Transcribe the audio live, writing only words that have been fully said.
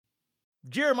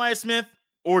Jeremiah Smith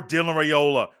or Dylan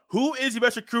Raiola? Who is the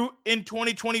best recruit in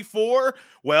 2024?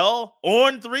 Well,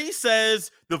 On3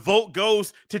 says the vote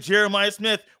goes to Jeremiah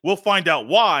Smith. We'll find out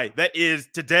why. That is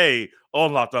today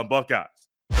on Locked On Buckeyes.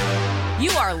 You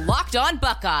are Locked On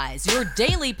Buckeyes, your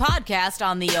daily podcast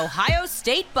on the Ohio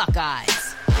State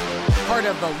Buckeyes. Part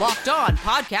of the Locked On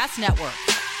Podcast Network,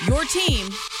 your team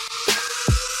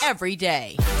every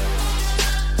day.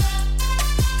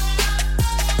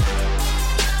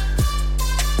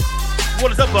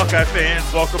 What is up, Buckeye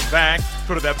fans? Welcome back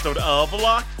to another episode of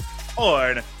Locked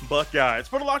On Buckeyes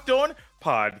for the Locked On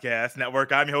Podcast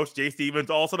Network. I'm your host, Jay Stevens,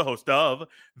 also the host of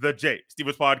the Jay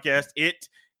Stevens Podcast. It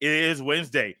is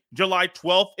Wednesday, July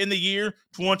 12th in the year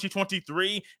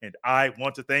 2023, and I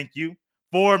want to thank you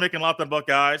for making Locked On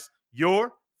Buckeyes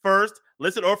your first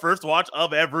listen or first watch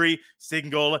of every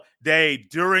single day.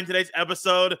 During today's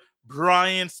episode,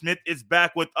 Brian Smith is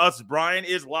back with us. Brian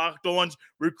is Locked On's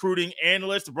recruiting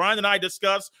analyst. Brian and I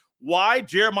discuss why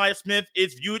Jeremiah Smith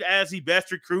is viewed as the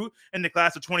best recruit in the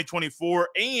class of 2024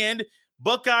 and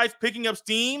Buckeyes picking up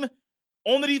steam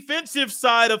on the defensive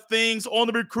side of things on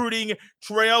the recruiting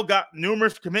trail. Got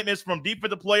numerous commitments from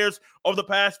defensive players over the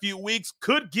past few weeks.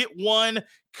 Could get one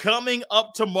coming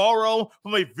up tomorrow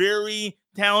from a very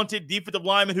talented defensive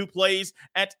lineman who plays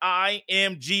at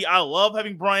IMG. I love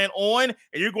having Brian on, and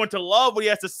you're going to love what he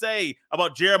has to say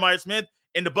about Jeremiah Smith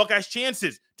and the Buckeyes'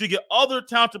 chances to get other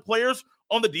talented players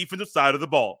on the defensive side of the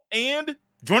ball. And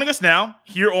joining us now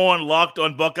here on Locked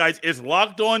On Buckeyes is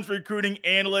Locked On's recruiting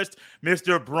analyst,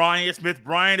 Mr. Brian Smith.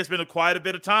 Brian, it's been quite a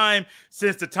bit of time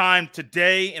since the time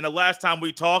today and the last time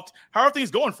we talked. How are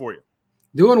things going for you?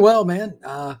 Doing well, man.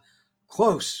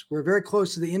 Close. We're very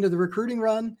close to the end of the recruiting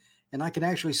run, and I can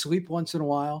actually sleep once in a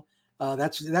while.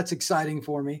 That's exciting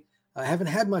for me. I haven't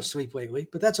had much sleep lately,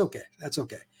 but that's okay. That's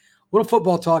okay. A little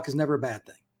football talk is never a bad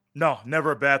thing. No,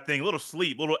 never a bad thing. A little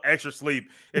sleep, a little extra sleep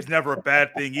is never a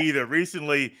bad thing either.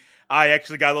 Recently, I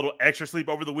actually got a little extra sleep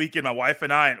over the weekend, my wife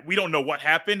and I, and we don't know what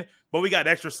happened, but we got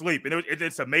extra sleep, and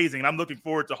it's amazing. And I'm looking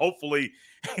forward to hopefully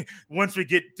once we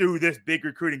get through this big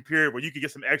recruiting period where you can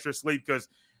get some extra sleep because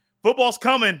football's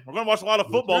coming. We're going to watch a lot of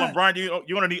football, and Brian, you're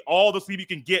going to need all the sleep you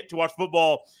can get to watch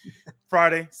football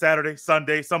Friday, Saturday,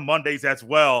 Sunday, some Mondays as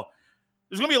well.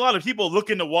 There's going to be a lot of people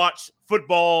looking to watch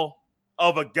football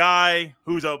of a guy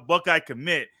who's a Buckeye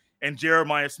commit and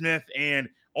Jeremiah Smith. And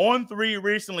On3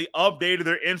 recently updated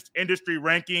their industry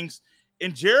rankings,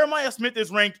 and Jeremiah Smith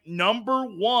is ranked number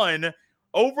 1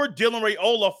 over Dylan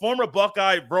Raiola, former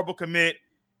Buckeye verbal commit.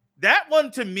 That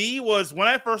one to me was, when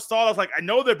I first saw it, I was like, I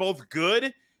know they're both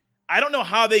good. I don't know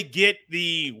how they get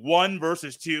the 1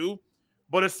 versus 2,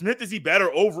 but if Smith is the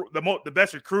better over the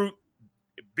best recruit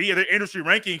via their industry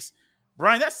rankings,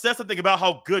 Brian, that says something about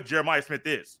how good Jeremiah Smith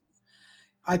is.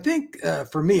 I think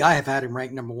for me, I have had him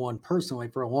ranked number 1 personally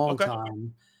for a long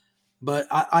time, but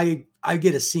I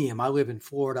get to see him. I live in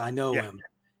Florida. I know him.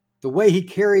 The way he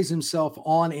carries himself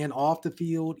on and off the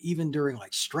field, even during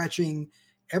like stretching,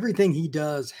 everything he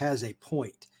does has a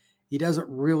point. He doesn't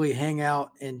really hang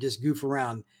out and just goof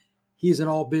around. He's an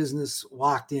all business,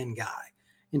 locked in guy.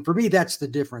 And for me, that's the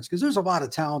difference, because there's a lot of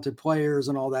talented players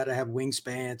and all that have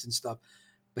wingspans and stuff.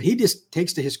 But he just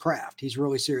takes to his craft. He's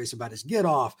really serious about his get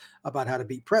off, about how to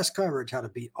beat press coverage, how to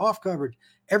beat off coverage.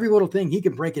 Every little thing, he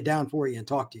can break it down for you and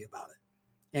talk to you about it.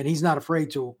 And he's not afraid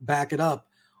to back it up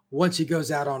once he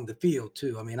goes out on the field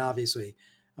too. I mean, obviously,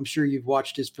 I'm sure you've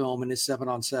watched his film and his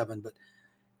 7-on-7, but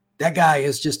that guy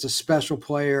is just a special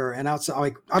player. And outside,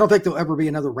 like, I don't think there'll ever be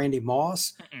another Randy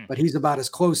Moss, but he's about as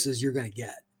close as you're going to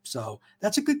get. So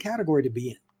that's a good category to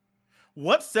be in.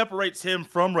 What separates him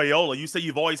from Raiola? You say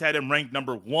you've always had him ranked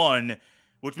number 1,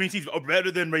 which means he's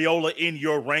better than Raiola in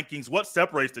your rankings. What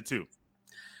separates the two?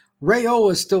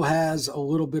 Raiola still has a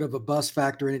little bit of a bust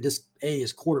factor in it. Just A,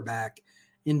 his quarterback,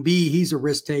 and B, he's a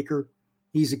risk taker.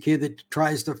 He's a kid that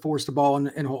tries to force the ball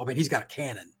in hole. I mean, he's got a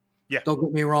cannon. Yeah. Don't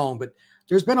get me wrong, but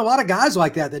there's been a lot of guys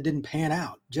like that didn't pan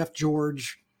out. Jeff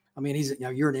George. I mean,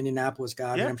 you're an Indianapolis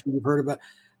guy. Yeah. I'm sure you've heard about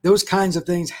those kinds of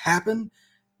things happen.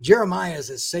 Jeremiah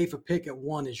is as safe a pick at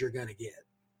 1 as you're going to get.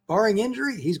 Barring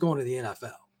injury, he's going to the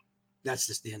NFL. That's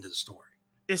just the end of the story.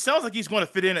 It sounds like he's going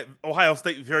to fit in at Ohio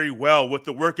State very well with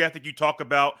the work ethic. You talk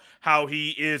about how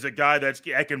he is a guy that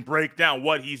can break down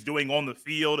what he's doing on the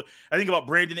field. I think about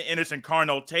Brandon Anderson,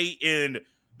 Carnell Tate, and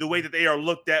the way that they are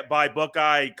looked at by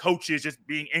Buckeye coaches just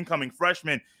being incoming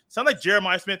freshmen. Sounds like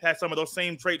Jeremiah Smith has some of those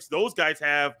same traits those guys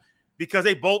have, because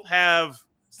they both have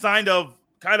kind of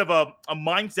a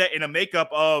mindset and a makeup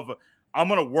of, I'm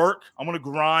going to work, I'm going to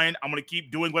grind, I'm going to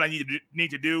keep doing what I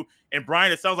need to do. And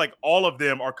Brian, it sounds like all of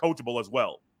them are coachable as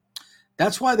well.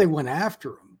 That's why they went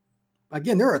after him.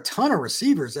 Again, there are a ton of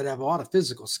receivers that have a lot of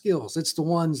physical skills. It's the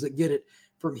ones that get it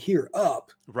from here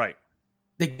up. Right.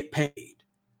 They get paid.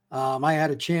 I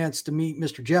had a chance to meet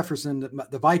Mr. Jefferson,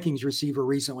 the Vikings receiver,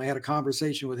 recently. I had a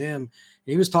conversation with him.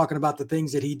 He was talking about the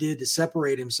things that he did to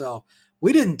separate himself.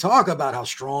 We didn't talk about how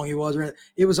strong he was.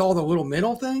 It was all the little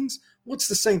mental things. What's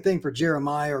the same thing for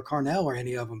Jeremiah or Carnell or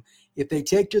any of them? If they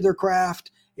take to their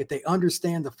craft, if they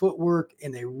understand the footwork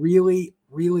and they really,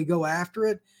 really go after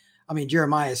it. I mean,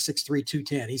 Jeremiah is 6'3",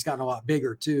 210. He's gotten a lot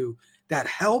bigger too. That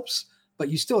helps, but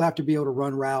you still have to be able to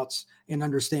run routes and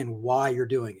understand why you're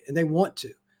doing it. And they want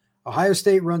to. Ohio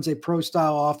State runs a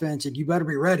pro-style offense, and you better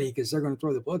be ready because they're going to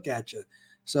throw the book at you.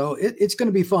 So it's going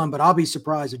to be fun, but I'll be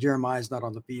surprised if Jeremiah's not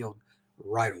on the field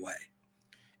right away.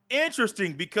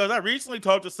 Interesting, because I recently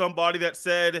talked to somebody that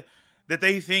said that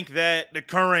they think that the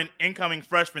current incoming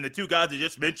freshmen, the two guys you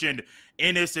just mentioned,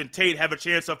 Ennis and Tate, have a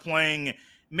chance of playing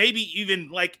maybe even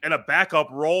like in a backup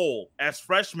role as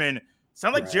freshmen.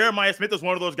 Sounds like Jeremiah Smith is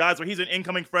one of those guys where he's an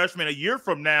incoming freshman. A year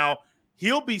from now,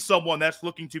 he'll be someone that's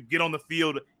looking to get on the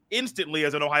field instantly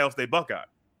as an Ohio State Buckeye.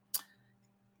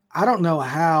 I don't know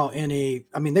how they're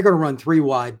going to run 3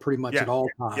 wide pretty much at all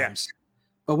times. Yeah.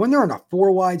 But when they're in a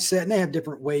 4 wide set, and they have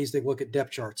different ways they look at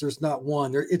depth charts, there's not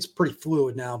one. It's pretty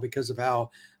fluid now because of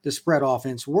how the spread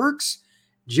offense works.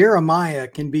 Jeremiah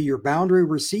can be your boundary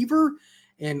receiver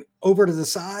and over to the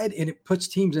side, and it puts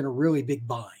teams in a really big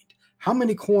bind. How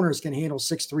many corners can handle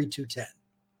 6'3", 210?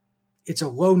 It's a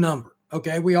low number.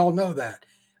 Okay, we all know that.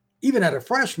 Even at a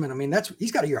freshman,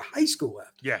 he's got a year of high school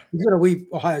left. Yeah. He's going to leave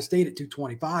Ohio State at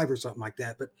 225 or something like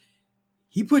that. But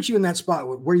he puts you in that spot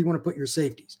where you want to put your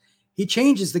safeties. He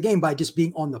changes the game by just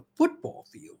being on the football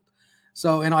field.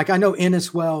 So, and I know Ennis,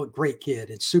 great kid.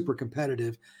 It's super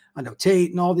competitive. I know Tate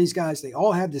and all these guys, they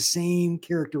all have the same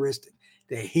characteristic.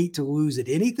 They hate to lose at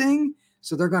anything.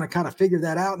 So they're going to kind of figure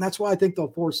that out. And that's why I think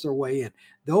they'll force their way in.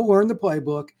 They'll learn the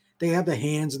playbook. They have the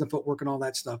hands and the footwork and all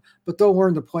that stuff, but they'll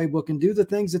learn the playbook and do the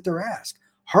things that they're asked.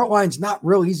 Hartline's not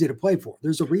real easy to play for.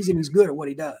 There's a reason he's good at what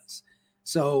he does.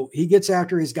 So he gets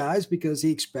after his guys because he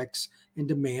expects and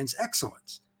demands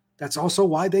excellence. That's also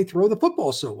why they throw the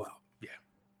football so well. Yeah.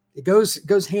 It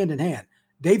goes hand in hand.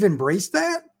 They've embraced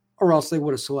that, or else they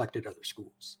would have selected other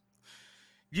schools.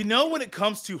 When it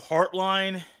comes to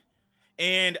Hartline,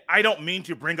 and I don't mean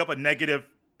to bring up a negative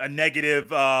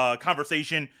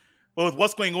conversation, but with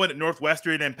what's going on at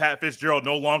Northwestern and Pat Fitzgerald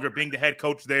no longer being the head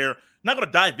coach there, not going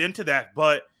to dive into that,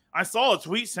 but I saw a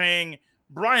tweet saying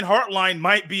Brian Hartline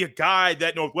might be a guy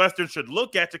that Northwestern should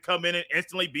look at to come in and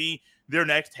instantly be their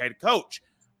next head coach.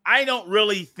 I don't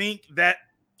really think that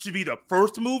should be the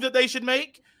first move that they should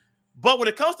make, but when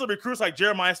it comes to recruits like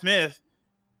Jeremiah Smith,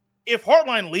 if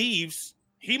Hartline leaves,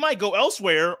 he might go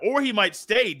elsewhere or he might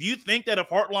stay. Do you think that if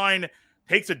Hartline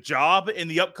takes a job in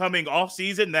the upcoming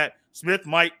offseason that Smith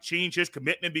might change his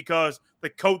commitment because the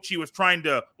coach he was trying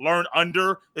to learn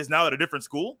under is now at a different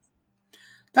school?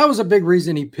 That was a big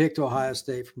reason he picked Ohio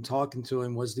State from talking to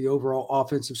him, was the overall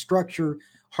offensive structure,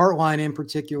 Hartline in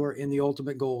particular, and the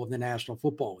ultimate goal of the National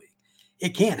Football League.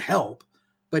 It can't help,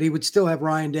 but he would still have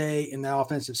Ryan Day in the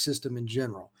offensive system in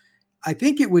general. I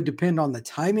think it would depend on the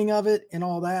timing of it and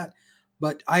all that,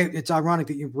 but it's ironic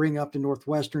that you bring up the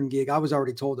Northwestern gig. I was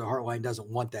already told that Hartline doesn't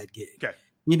want that gig. Okay.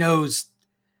 He knows.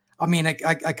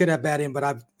 I could have bad in, but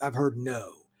I've heard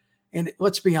no. And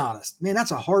let's be honest, man, that's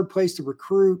a hard place to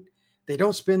recruit. They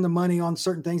don't spend the money on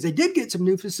certain things. They did get some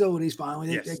new facilities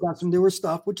finally. They got some newer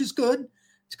stuff, which is good.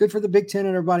 It's good for the Big Ten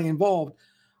and everybody involved.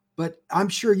 But I'm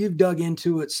sure you've dug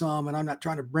into it some, and I'm not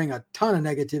trying to bring a ton of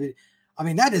negativity.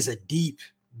 That is a deep,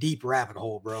 deep rabbit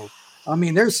hole, bro.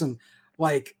 There's some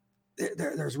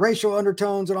there's racial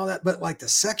undertones and all that, but the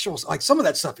sexual, some of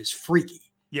that stuff is freaky.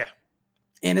 Yeah.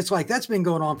 And it's that's been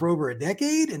going on for over a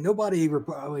decade, and nobody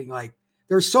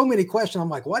there's so many questions. I'm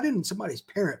like, why didn't somebody's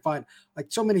parent find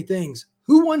so many things?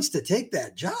 Who wants to take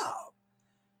that job?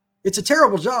 It's a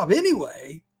terrible job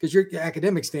anyway, because your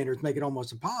academic standards make it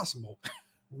almost impossible.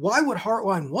 Why would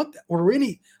Hartline want that? Or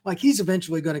he's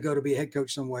eventually going to go to be a head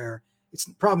coach somewhere. It's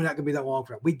probably not going to be that long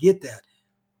for him. We get that.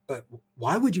 But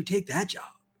why would you take that job?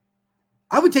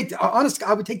 I would take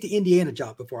the Indiana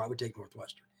job before I would take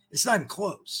Northwestern. It's not even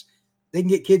close. They can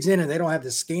get kids in and they don't have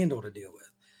the scandal to deal with.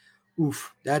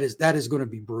 Oof, that is going to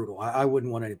be brutal. I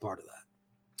wouldn't want any part of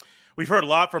that. We've heard a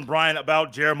lot from Brian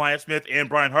about Jeremiah Smith and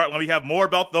Brian Hartline. We have more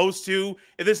about those two.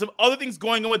 And there's some other things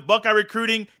going on with Buckeye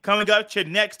recruiting coming up to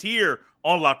next here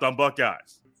on Locked On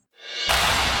Buckeyes.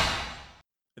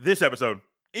 This episode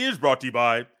is brought to you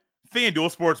by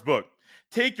FanDuel Sportsbook.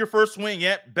 Take your first swing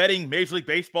at betting Major League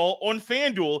Baseball on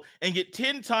FanDuel and get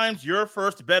 10 times your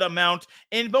first bet amount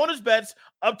in bonus bets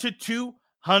up to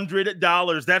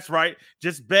 $200. That's right.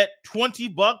 Just bet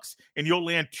 $20 and you'll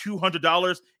land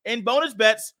 $200 in bonus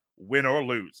bets, win or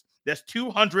lose. That's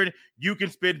 $200 you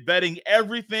can spend betting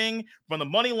everything from the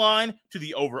money line to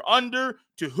the over-under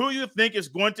to who you think is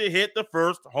going to hit the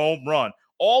first home run.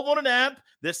 All on an app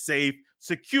that's safe,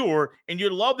 secure, and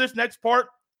you'll love this next part.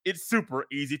 It's super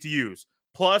easy to use.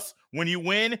 Plus, when you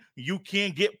win, you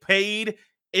can get paid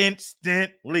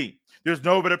instantly. There's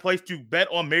no better place to bet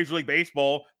on Major League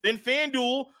Baseball than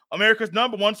FanDuel, America's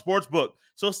 #1 sports book.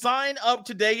 So sign up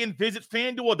today and visit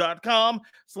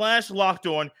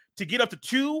FanDuel.com/LockedOn to get up to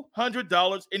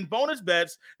 $200 in bonus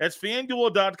bets. That's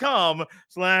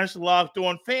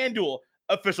FanDuel.com/LockedOn. FanDuel,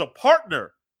 official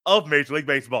partner of Major League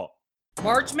Baseball.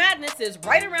 March Madness is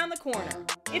right around the corner.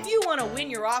 If you want to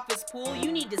win your office pool, you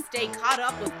need to stay caught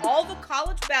up with all the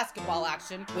college basketball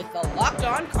action with the Locked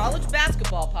On College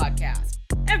Basketball Podcast.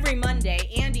 Every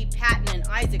Monday, Andy Patton and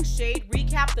Isaac Shade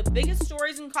recap the biggest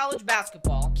stories in college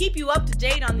basketball, keep you up to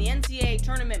date on the NCAA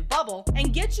tournament bubble,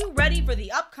 and get you ready for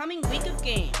the upcoming week of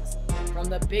games. From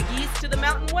the Big East to the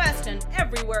Mountain West and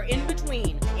everywhere in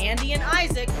between, Andy and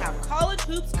Isaac have college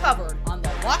hoops covered on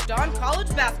the Locked On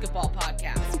College Basketball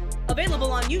Podcast.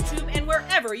 Available on YouTube and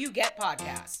wherever you get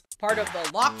podcasts. Part of the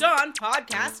Locked On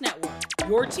Podcast Network.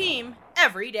 Your team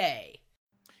every day.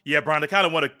 Yeah, Brian, I kind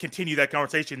of want to continue that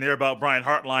conversation there about Brian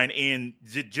Hartline and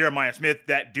Jeremiah Smith,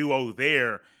 that duo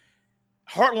there.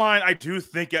 Hartline, I do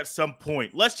think at some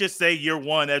point, let's just say year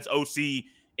one as OC,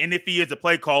 and if he is a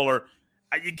play caller,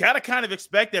 you got to kind of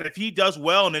expect that if he does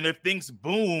well and then if things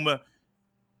boom,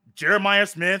 Jeremiah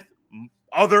Smith,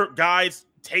 other guys,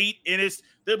 Tate, Ennis,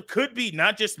 there could be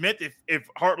not just Smith. If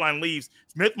Hartline leaves,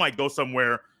 Smith might go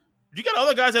somewhere. You got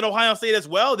other guys at Ohio State as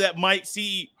well that might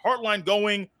see Hartline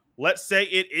going. Let's say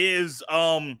it is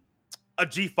a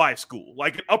G5 school,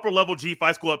 like an upper level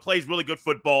G5 school that plays really good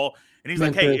football. And he's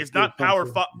like, hey, it's not Power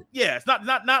 5. Yeah, it's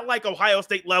not like Ohio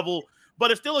State level, but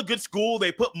it's still a good school.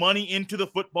 They put money into the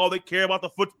football. They care about the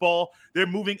football. They're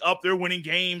moving up. They're winning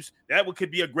games. That could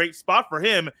be a great spot for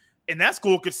him. And that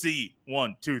school could see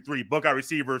 1, 2, 3 Buckeye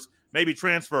receivers maybe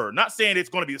transfer. Not saying it's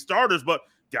going to be the starters, but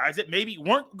guys that maybe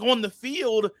weren't going the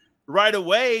field right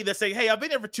away that say, hey, I've been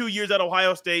there for 2 years at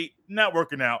Ohio State, not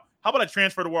working out. How about I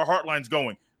transfer to where Hartline's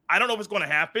going? I don't know if it's going to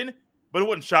happen, but it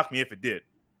wouldn't shock me if it did.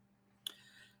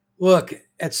 Look,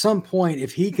 at some point,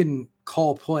 if he can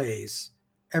call plays,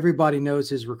 everybody knows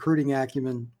his recruiting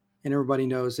acumen, and everybody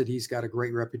knows that he's got a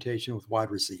great reputation with wide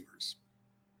receivers.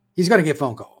 He's going to get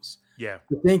phone calls. Yeah.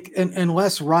 I think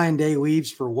unless Ryan Day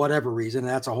leaves for whatever reason, and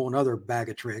that's a whole nother bag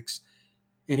of tricks,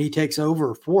 and he takes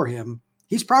over for him,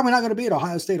 he's probably not going to be at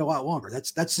Ohio State a lot longer.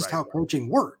 That's just how coaching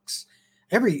works.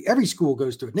 Every school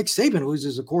goes through it. Nick Saban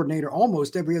loses a coordinator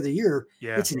almost every other year.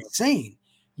 Yeah. It's insane.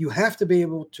 You have to be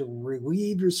able to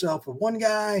relieve yourself of one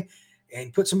guy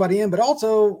and put somebody in, but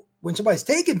also when somebody's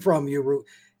taken from you,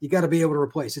 you got to be able to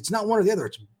replace. It's not one or the other.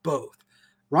 It's both.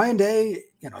 Ryan Day,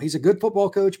 he's a good football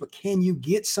coach, but can you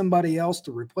get somebody else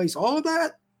to replace all of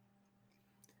that?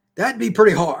 That'd be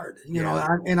pretty hard,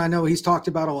 and I know he's talked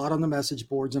about a lot on the message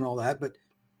boards and all that, but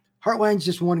Hartline's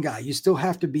just one guy. You still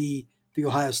have to be the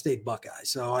Ohio State Buckeye.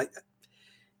 So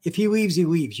if he leaves, he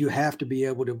leaves. You have to be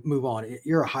able to move on.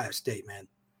 You're Ohio State, man.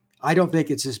 I don't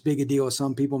think it's as big a deal as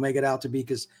some people make it out to be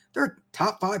because they're a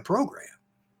top 5 program.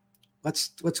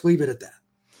 Let's leave it at that.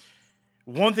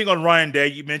 One thing on Ryan Day,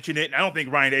 you mentioned it, and I don't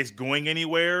think Ryan Day's going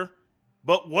anywhere.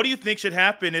 But what do you think should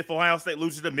happen if Ohio State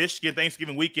loses to Michigan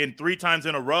Thanksgiving weekend 3 times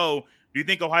in a row? Do you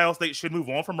think Ohio State should move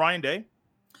on from Ryan Day?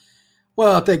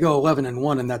 Well, if they go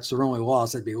 11-1 and that's their only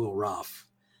loss, that'd be a little rough.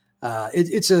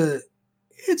 It's a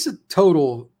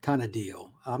total kind of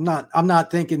deal. I'm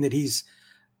not thinking that he's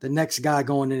the next guy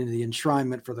going into the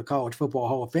enshrinement for the College Football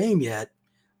Hall of Fame yet,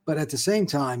 but at the same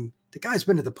time, the guy's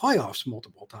been to the playoffs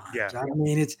multiple times. Yeah. I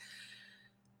mean, it's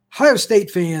Ohio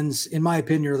State fans, in my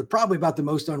opinion, are probably about the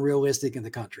most unrealistic in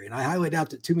the country. And I highly doubt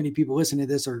that too many people listening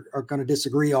to this are going to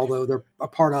disagree, although they're a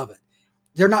part of it.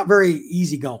 They're not very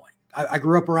easygoing. I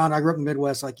grew up in the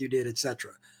Midwest like you did, et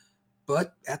cetera.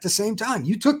 But at the same time,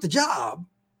 you took the job.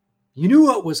 You knew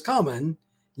what was coming.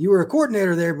 You were a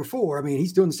coordinator there before. I mean,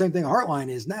 he's doing the same thing Hartline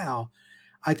is now.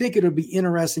 I think it'll be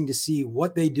interesting to see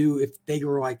what they do if they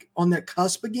were like on that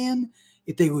cusp again,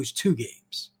 if they lose 2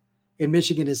 games. And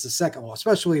Michigan is the second loss,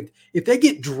 especially if they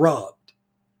get drubbed.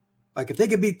 Like if they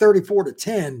could beat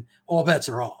 34-10, all bets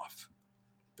are off.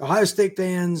 Ohio State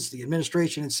fans, the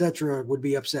administration, et cetera, would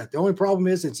be upset. The only problem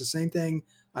is it's the same thing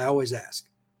I always ask.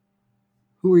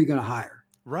 Who are you going to hire?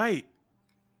 Right.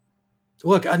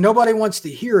 Look, nobody wants to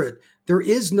hear it. There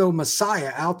is no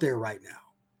Messiah out there right now.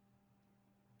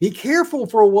 Be careful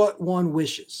for what one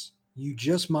wishes. You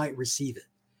just might receive it.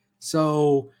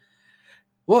 So,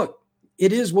 look,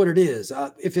 it is what it is.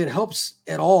 If it helps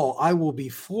at all, I will be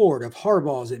floored if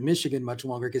Harbaugh's at Michigan much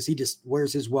longer because he just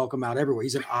wears his welcome out everywhere.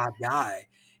 He's an odd guy.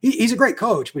 He's a great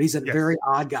coach, but he's a very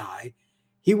odd guy.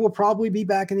 He will probably be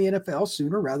back in the NFL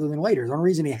sooner rather than later. The only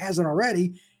reason he hasn't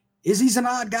already is he's an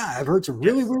odd guy. I've heard some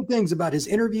really weird things about his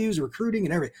interviews, recruiting,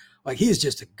 and everything. Like, he is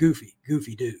just a goofy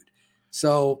dude.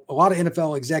 So a lot of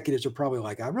NFL executives are probably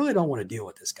like, I really don't want to deal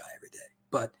with this guy every day.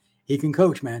 But he can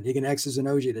coach, man. He can X's and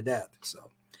O's you to death.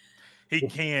 So he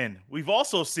can. We've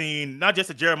also seen not just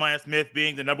a Jeremiah Smith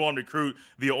being the number one recruit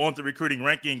via on the recruiting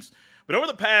rankings, but over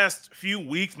the past few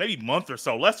weeks, maybe month or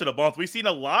so, less than a month, we've seen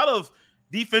a lot of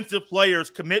defensive players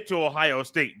commit to Ohio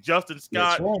State. Justin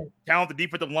Scott, talented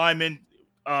defensive lineman,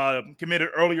 committed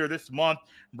earlier this month.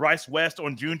 Bryce West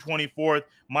on June 24th.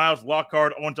 Miles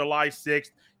Lockhart on July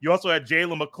 6th. You also had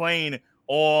Jalen McClain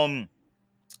on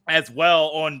as well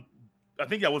on, I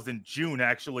think that was in June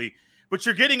actually. But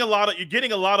you're getting a lot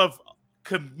of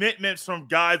commitments from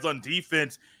guys on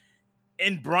defense.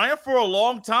 And Brian, for a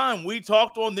long time, we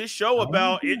talked on this show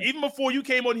about it, even before you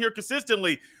came on here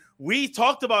consistently. We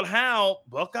talked about how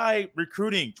Buckeye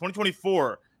recruiting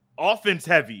 2024, offense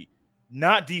heavy,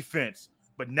 not defense.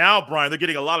 But now, Brian, they're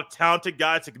getting a lot of talented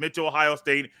guys to commit to Ohio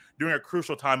State during a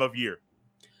crucial time of year.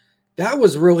 That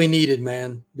was really needed,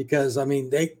 man, because, I mean,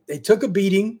 they took a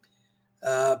beating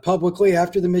publicly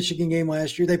after the Michigan game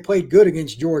last year. They played good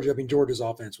against Georgia. I mean, Georgia's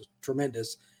offense was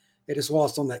tremendous. They just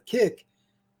lost on that kick.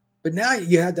 But now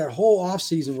you had that whole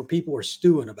offseason where people are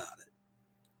stewing about it.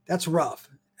 That's rough.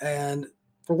 And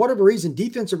for whatever reason,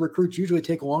 defensive recruits usually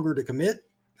take longer to commit.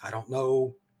 I don't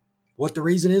know what the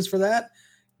reason is for that.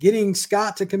 Getting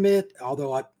Scott to commit,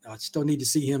 although I still need to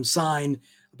see him sign,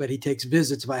 but he takes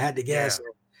visits if I had to guess. Yeah.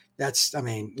 That's, I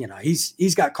mean, you know,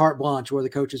 he's got carte blanche whether the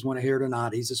coaches want to hear it or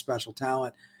not. He's a special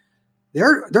talent.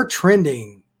 They're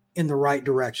trending in the right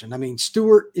direction. I mean,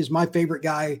 Stewart is my favorite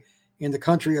guy in the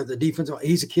country of the defensive.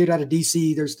 He's a kid out of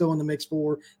DC. They're still in the mix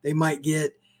for. They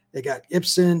got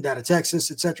Ibsen out of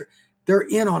Texas, etc. They're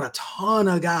in on a ton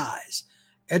of guys.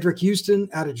 Edric Houston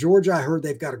out of Georgia. I heard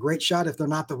they've got a great shot. If they're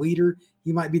not the leader,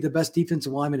 he might be the best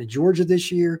defensive lineman in Georgia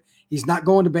this year. He's not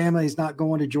going to Bama. He's not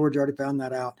going to Georgia. I already found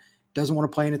that out. Doesn't want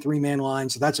to play in a three-man line,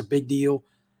 so that's a big deal.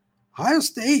 Ohio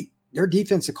State, their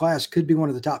defensive class could be one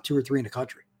of the top 2 or 3 in the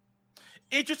country.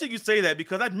 Interesting you say that,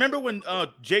 because I remember when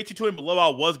JT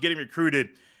Tuimoloau was getting recruited,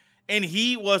 and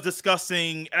he was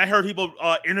discussing, and I heard people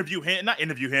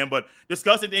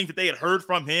discussing things that they had heard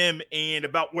from him and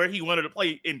about where he wanted to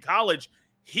play in college.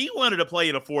 He wanted to play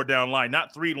in a 4-down line,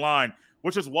 not 3 line,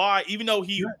 which is why, even though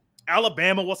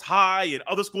Alabama was high and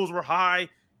other schools were high,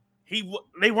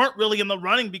 they weren't really in the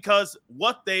running because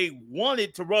what they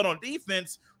wanted to run on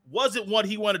defense wasn't what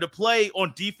he wanted to play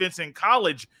on defense in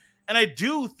college. And I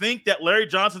do think that Larry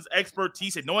Johnson's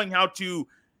expertise in knowing how to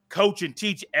coach and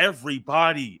teach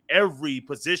everybody, every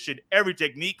position, every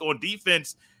technique on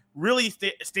defense really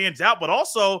stands out. But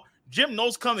also, Jim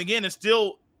Knowles coming in and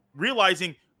still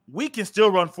realizing we can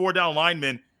still run 4-down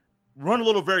linemen, run a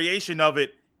little variation of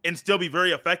it, and still be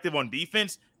very effective on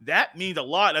defense. That means a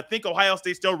lot. I think Ohio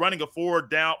State still running a 4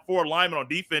 lineman on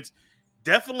defense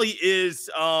definitely is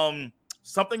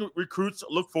something recruits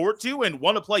look forward to and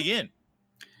want to play in.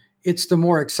 It's the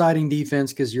more exciting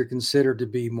defense because you're considered to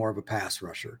be more of a pass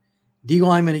rusher. D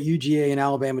linemen at UGA and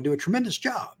Alabama do a tremendous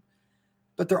job,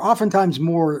 but they're oftentimes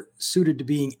more suited to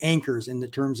being anchors in the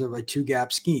terms of a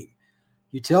 2-gap scheme.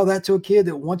 You tell that to a kid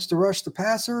that wants to rush the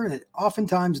passer, and it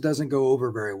oftentimes doesn't go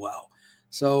over very well.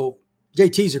 So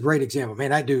JT's a great example.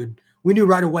 Man, that dude, we knew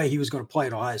right away he was going to play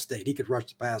at Ohio State. He could rush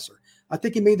the passer. I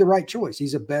think he made the right choice.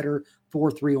 He's a better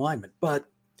 4-3 lineman, but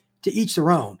to each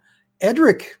their own.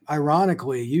 Edric,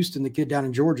 ironically, Houston, the kid down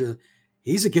in Georgia,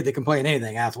 he's a kid that can play in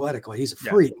anything athletically. He's a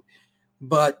freak,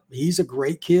 but he's a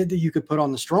great kid that you could put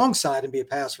on the strong side and be a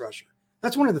pass rusher.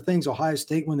 That's one of the things Ohio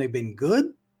State, when they've been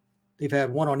good, they've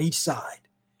had one on each side.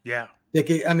 Yeah.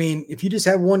 I mean, if you just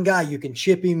have one guy, you can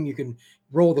chip him, you can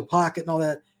roll the pocket and all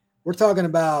that. We're talking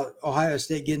about Ohio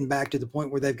State getting back to the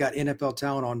point where they've got NFL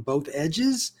talent on both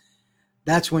edges.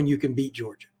 That's when you can beat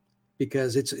Georgia,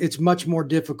 because it's much more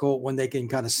difficult when they can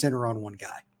kind of center on one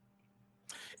guy.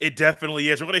 It definitely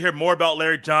is. We're going to hear more about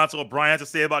Larry Johnson, what Brian has to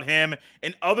say about him,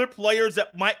 and other players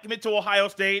that might commit to Ohio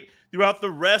State throughout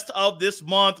the rest of this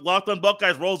month. Locked on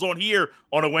Buckeyes rolls on here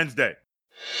on a Wednesday.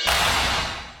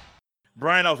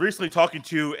 Brian, I was recently talking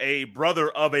to a brother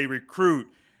of a recruit,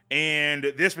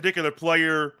 and this particular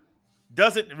player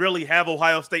doesn't really have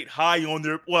Ohio State high on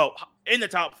in the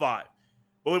top 5.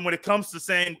 But when it comes to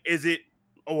saying, is it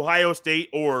Ohio State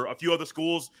or a few other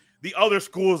schools, the other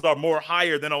schools are more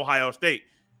higher than Ohio State.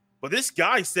 But this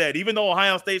guy said, even though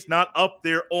Ohio State's not up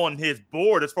there on his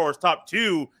board as far as top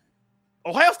 2,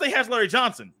 Ohio State has Larry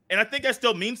Johnson. And I think that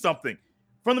still means something.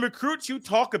 From the recruits you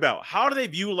talk about, how do they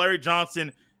view Larry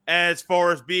Johnson as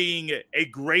far as being a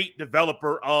great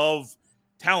developer of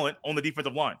talent on the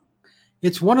defensive line?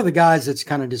 It's one of the guys that's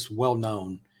kind of just well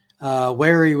known.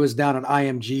 Larry was down at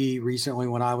IMG recently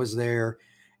when I was there,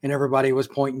 and everybody was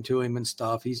pointing to him and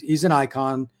stuff. He's an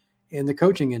icon in the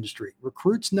coaching industry.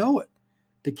 Recruits know it.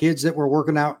 The kids that were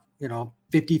working out,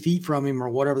 50 feet from him or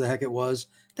whatever the heck it was,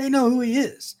 they know who he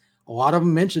is. A lot of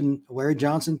them mentioned Larry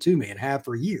Johnson to me and have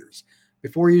for years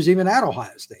before he was even at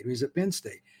Ohio State. He was at Penn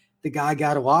State. The guy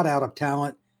got a lot out of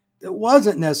talent that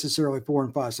wasn't necessarily 4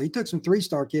 and 5. So he took some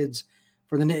 3-star kids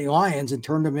for the Nittany Lions and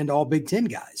turned them into all Big Ten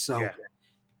guys. So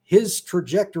his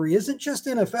trajectory isn't just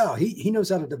NFL. He knows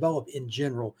how to develop in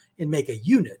general and make a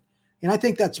unit. And I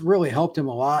think that's really helped him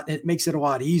a lot. And it makes it a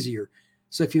lot easier.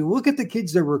 So if you look at the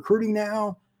kids they're recruiting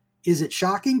now, is it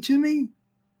shocking to me?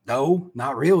 No,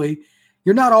 not really.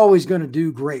 You're not always going to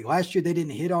do great. Last year, they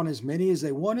didn't hit on as many as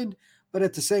they wanted, but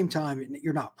at the same time,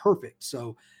 you're not perfect.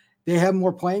 So they have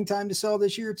more playing time to sell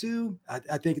this year too.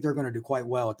 I think they're going to do quite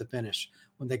well at the finish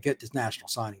when they get to National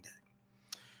Signing Day.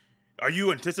 Are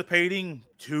you anticipating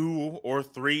 2 or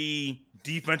 3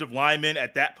 defensive linemen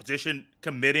at that position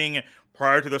committing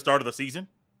prior to the start of the season?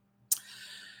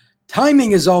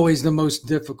 Timing is always the most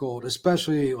difficult,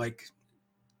 especially like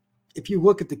if you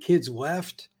look at the kids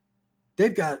left,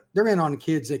 they're in on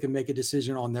kids that can make a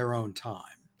decision on their own time.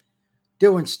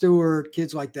 Dylan Stewart,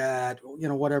 kids like that,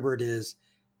 whatever it is,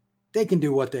 they can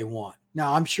do what they want.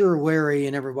 Now, I'm sure Larry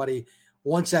and everybody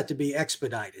wants that to be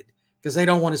expedited because they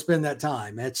don't want to spend that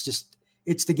time.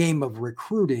 It's the game of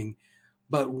recruiting.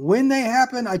 But when they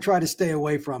happen, I try to stay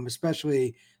away from,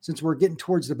 especially since we're getting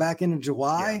towards the back end of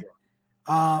July.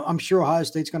 I'm sure Ohio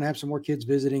State's going to have some more kids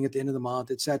visiting at the end of the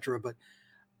month, et cetera. But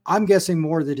I'm guessing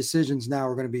more of the decisions now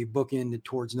are going to be bookended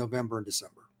towards November and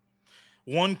December.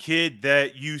 One kid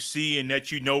that you see and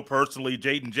that personally,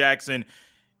 Jaden Jackson,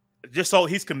 just so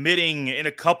he's committing in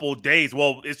a couple days.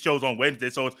 Well, it shows on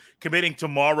Wednesday, so it's committing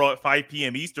tomorrow at 5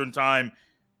 p.m. Eastern time.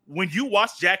 When you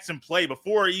watch Jackson play,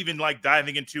 before even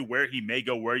diving into where he may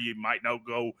go, where you might not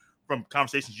go from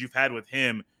conversations you've had with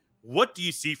him, what do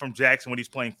you see from Jackson when he's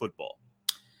playing football?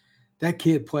 That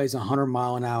kid plays 100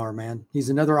 mile an hour, man.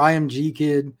 He's another IMG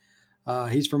kid.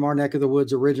 He's from our neck of the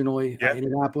woods originally,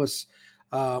 Indianapolis.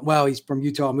 He's from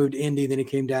Utah, moved to Indy, then he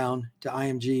came down to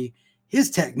IMG. His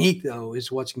technique, though,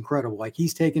 is what's incredible.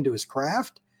 He's taken to his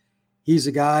craft. He's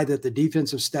a guy that the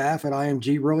defensive staff at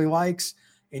IMG really likes,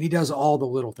 and he does all the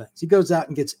little things. He goes out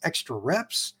and gets extra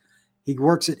reps. He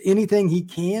works at anything he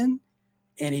can,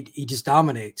 and he just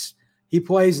dominates. He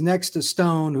plays next to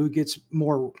Stone, who gets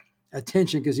more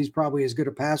attention because he's probably as good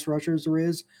a pass rusher as there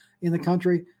is in the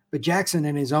country. But Jackson,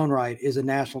 in his own right, is a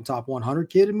national top 100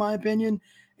 kid, in my opinion,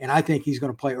 and I think he's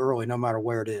going to play early no matter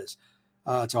where it is.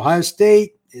 It's Ohio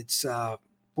State. It's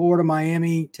Florida,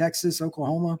 Miami, Texas,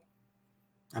 Oklahoma.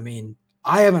 I mean,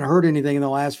 I haven't heard anything in the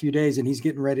last few days, and he's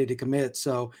getting ready to commit.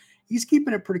 So he's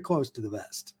keeping it pretty close to the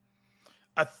vest.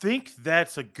 I think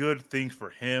that's a good thing for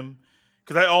him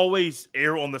because I always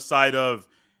err on the side of,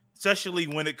 especially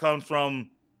when it comes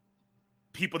from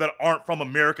people that aren't from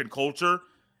American culture,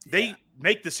 they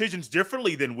make decisions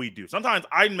differently than we do. Sometimes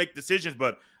I make decisions,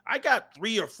 but I got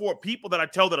 3 or 4 people that I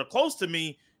tell that are close to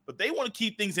me, but they want to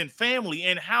keep things in family,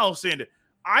 in house. And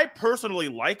I personally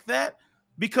like that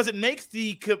because it makes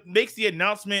the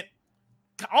announcement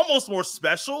almost more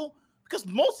special, because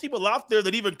most people out there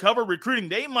that even cover recruiting,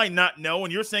 they might not know.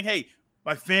 And you're saying, hey,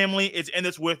 my family is in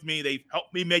this with me. They've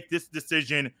helped me make this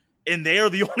decision, and they're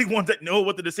the only ones that know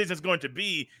what the decision is going to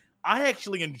be. I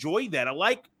actually enjoy that. I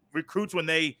like recruits when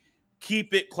they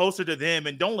keep it closer to them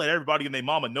and don't let everybody and their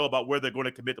mama know about where they're going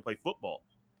to commit to play football.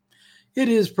 It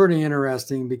is pretty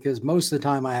interesting because most of the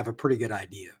time I have a pretty good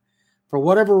idea. For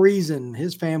whatever reason,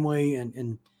 his family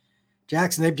and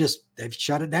Jackson, they've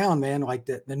shut it down, man. Like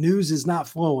the news is not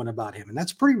flowing about him. And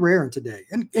that's pretty rare in today.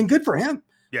 And good for him.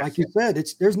 Yes. Like you said,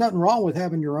 there's nothing wrong with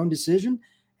having your own decision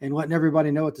and letting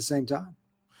everybody know at the same time.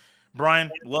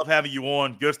 Brian, love having you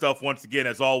on. Good stuff once again,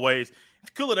 as always.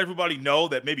 It's cool to let everybody know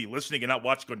that maybe listening and not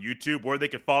watching on YouTube, where they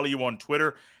can follow you on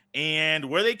Twitter and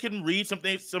where they can read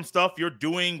some stuff you're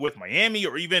doing with Miami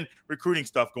or even recruiting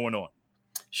stuff going on.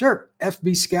 Sure.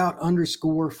 FB Scout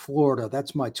 _Florida.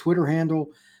 That's my Twitter handle.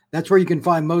 That's where you can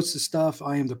find most of the stuff.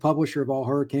 I am the publisher of All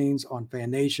Hurricanes on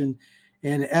Fan Nation,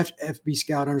 and FB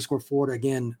Scout _Florida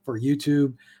again for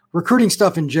YouTube. Recruiting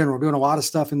stuff in general, doing a lot of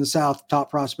stuff in the South, top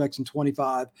prospects in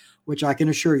 25, which I can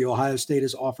assure you Ohio State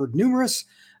has offered numerous.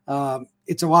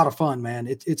 It's a lot of fun, man.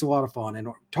 It's a lot of fun. And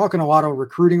talking a lot of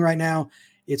recruiting right now.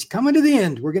 It's coming to the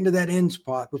end. We're getting to that end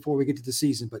spot before we get to the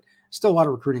season, but still a lot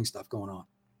of recruiting stuff going on.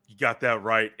 You got that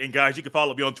right. And guys, you can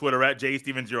follow me on Twitter at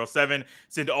jstevens07.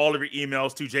 Send all of your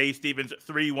emails to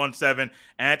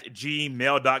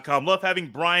jstevens317@gmail.com. Love having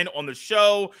Brian on the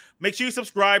show. Make sure you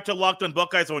subscribe to Locked on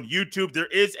Buckeyes on YouTube. There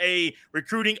is a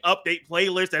recruiting update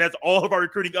playlist that has all of our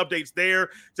recruiting updates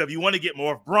there. So if you want to get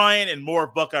more of Brian and more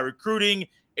of Buckeye recruiting,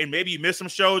 and maybe you missed some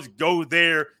shows, go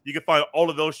there. You can find all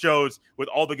of those shows with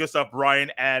all the good stuff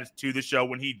Brian adds to the show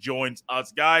when he joins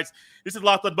us, guys. This is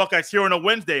Locked on Buckeyes here on a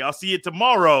Wednesday. I'll see you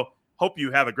tomorrow. Hope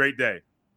you have a great day.